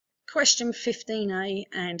question 15A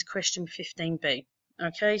and question 15B.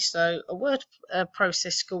 Okay, so a word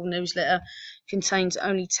process school newsletter contains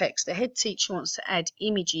only text. The head teacher wants to add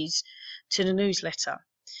images to the newsletter.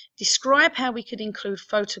 Describe how we could include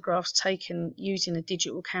photographs taken using a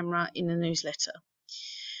digital camera in the newsletter.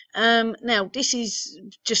 Now, this is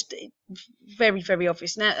just very, very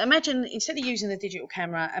obvious. Now, imagine instead of using the digital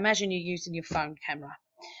camera, imagine you're using your phone camera.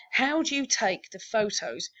 How do you take the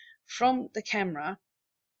photos from the camera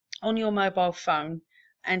on your mobile phone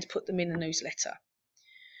and put them in a newsletter?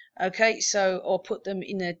 Okay, so, or put them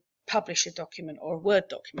in a publisher document or a Word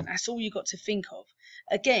document. That's all you got to think of.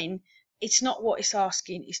 Again, it's not what it's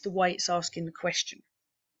asking, it's the way it's asking the question.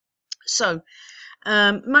 So,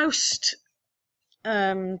 now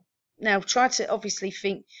try to obviously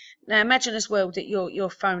think. Now imagine as well that your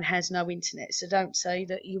phone has no internet, so don't say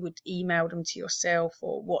that you would email them to yourself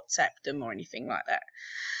or WhatsApp them or anything like that.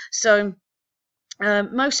 So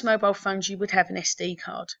most mobile phones you would have an SD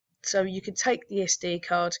card, so you could take the SD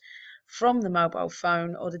card from the mobile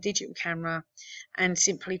phone or the digital camera and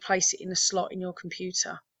simply place it in a slot in your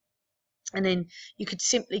computer, and then you could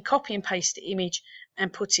simply copy and paste the image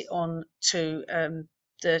and put it on to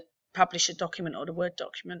the publisher document or the Word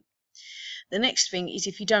document. The next thing is,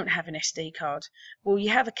 if you don't have an SD card, well, you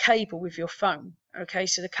have a cable with your phone. Okay,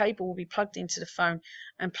 so the cable will be plugged into the phone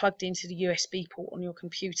and plugged into the USB port on your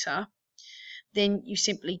computer. Then you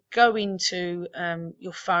simply go into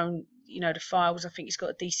your phone, you know, the files, I think it's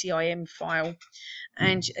got a DCIM file,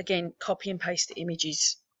 and again copy and paste the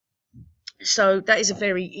images. So that is a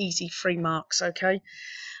very easy 3 marks. Okay,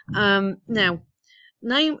 now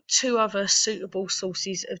name 2 other suitable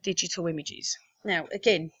sources of digital images. Now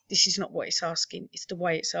again, this is not what it's asking, it's the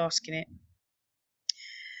way it's asking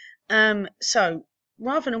it. So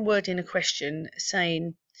rather than wording a question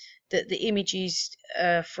saying that the images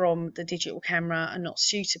from the digital camera are not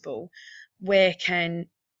suitable, where can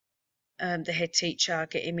the head teacher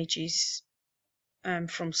get images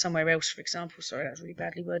from somewhere else, for example? Sorry, that's really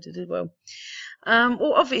badly worded as well.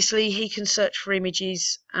 Well, obviously he can search for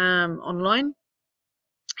images online.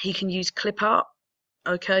 He can use clip art.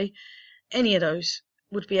 Okay, any of those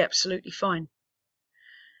would be absolutely fine.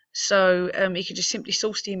 So he could just simply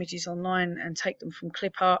source the images online and take them from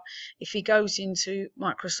clip art. If he goes into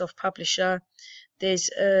Microsoft Publisher, there's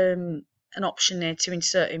an option there to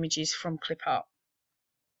insert images from clip art.